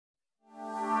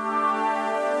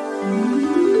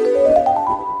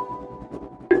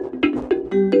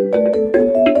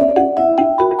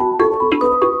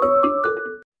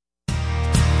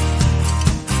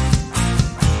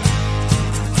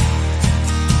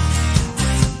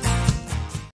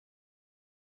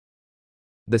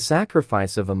The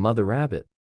sacrifice of a mother rabbit.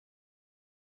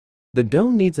 The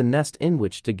doe needs a nest in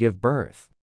which to give birth.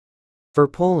 For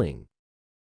polling.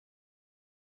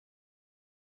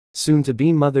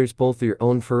 Soon-to-be mothers pull their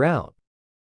own fur out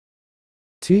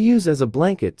to use as a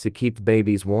blanket to keep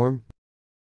babies warm.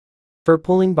 Fur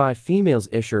pulling by females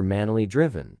is manually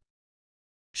driven.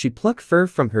 She plucks fur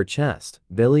from her chest,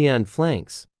 belly and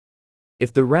flanks.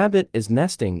 If the rabbit is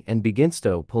nesting and begins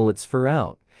to pull its fur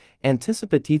out,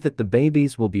 anticipate that the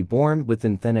babies will be born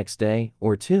within the next day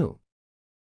or two.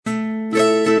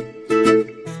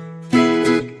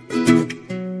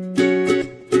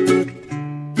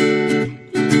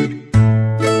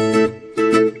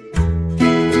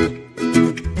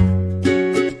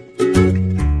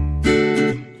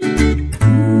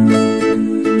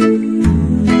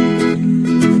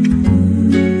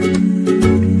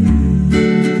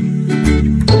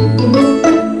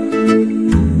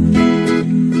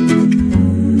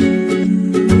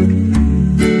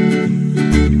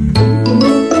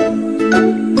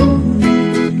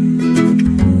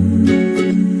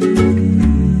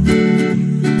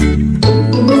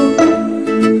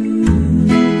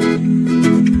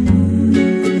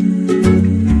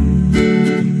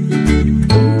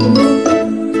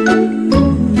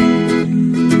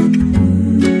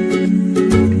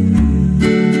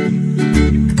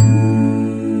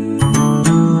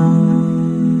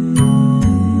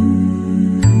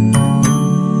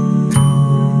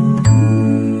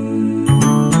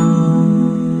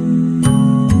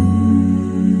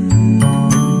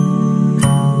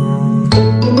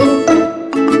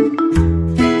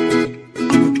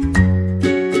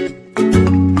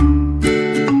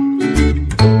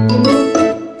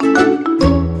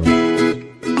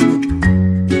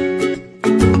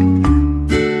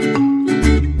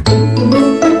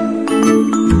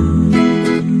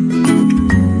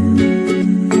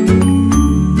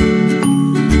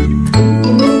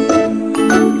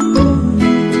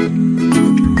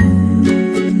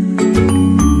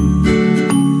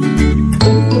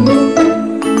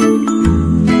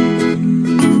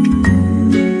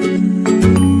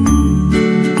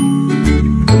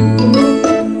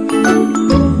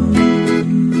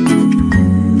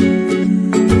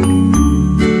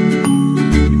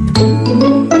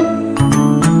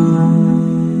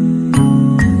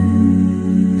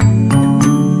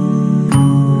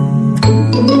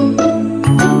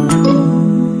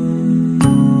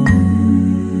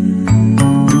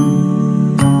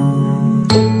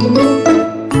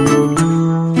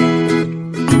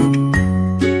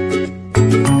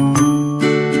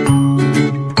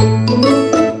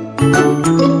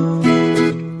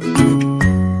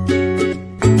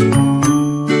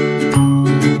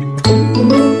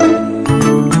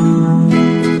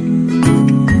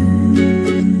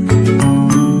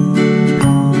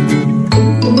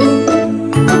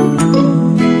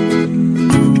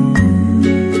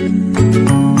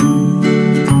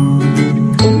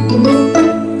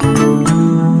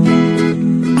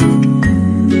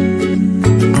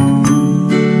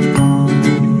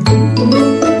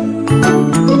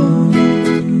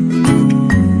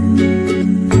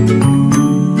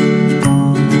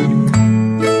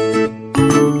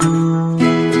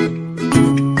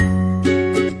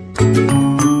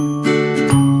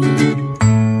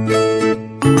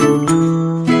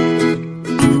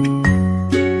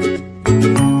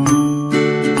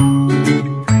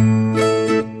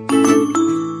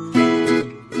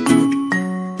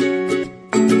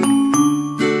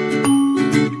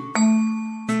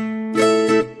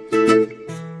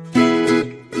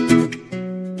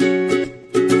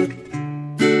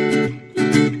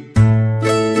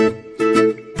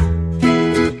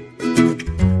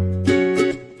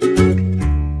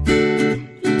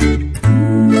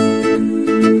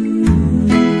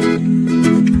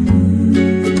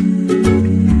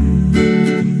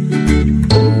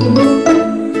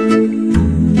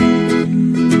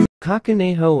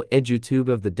 Coconejo edutube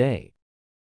of the day.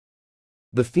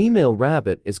 The female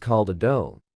rabbit is called a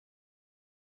doe.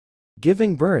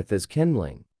 Giving birth is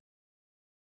kindling.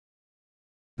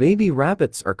 Baby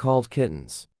rabbits are called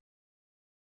kittens.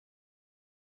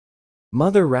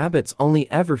 Mother rabbits only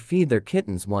ever feed their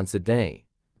kittens once a day,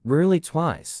 rarely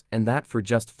twice, and that for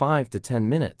just 5 to 10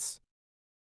 minutes.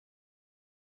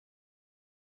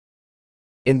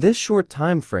 In this short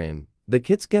time frame, the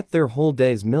kits get their whole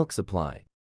day's milk supply.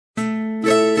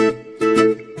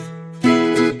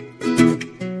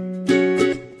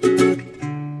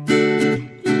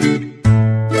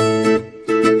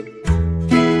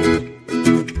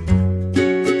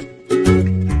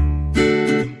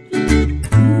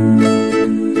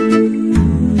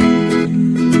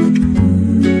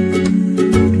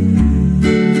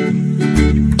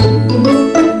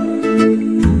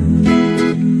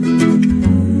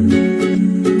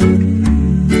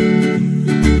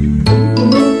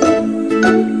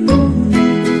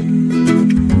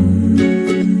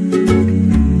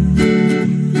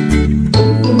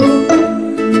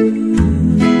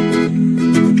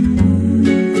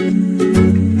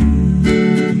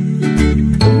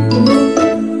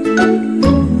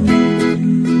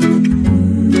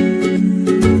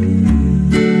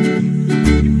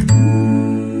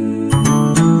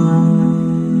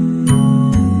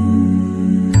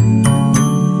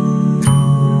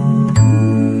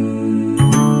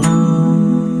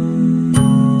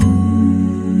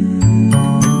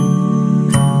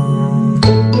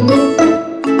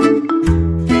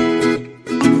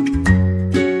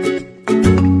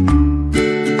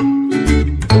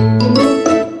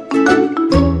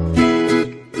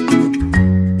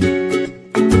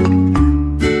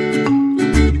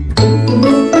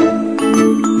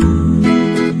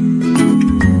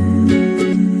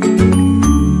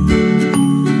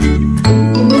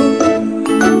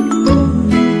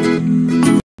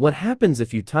 happens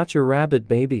if you touch or rabbit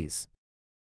babies?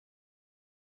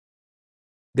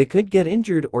 They could get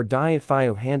injured or die if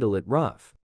you handle it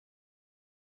rough.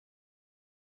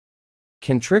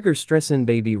 Can trigger stress in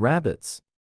baby rabbits.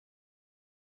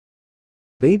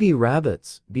 Baby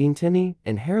rabbits, being tiny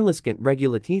and hairless, get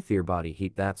regular teeth their body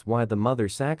heat. That's why the mother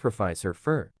sacrifice her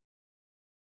fur.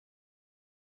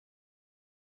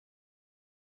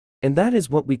 And that is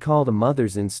what we call the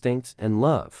mother's instinct and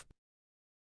love.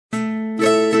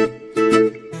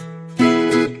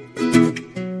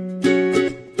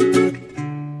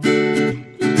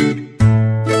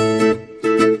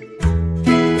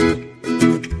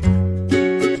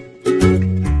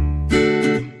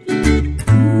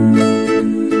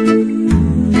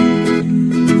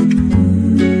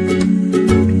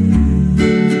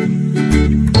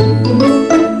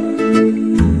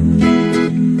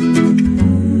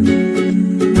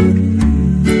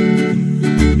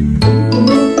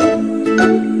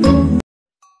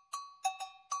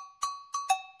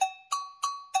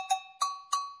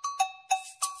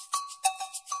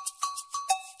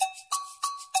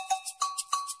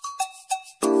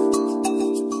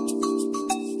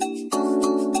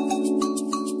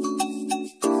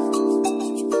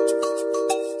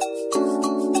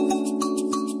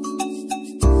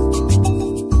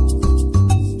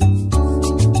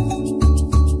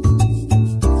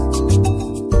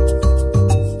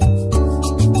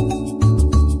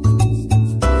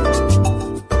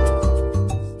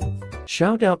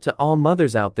 Shout out to all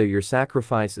mothers out there, your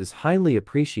sacrifice is highly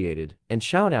appreciated, and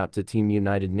shout out to Team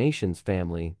United Nations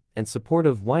family and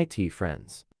supportive YT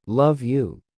friends. Love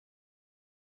you.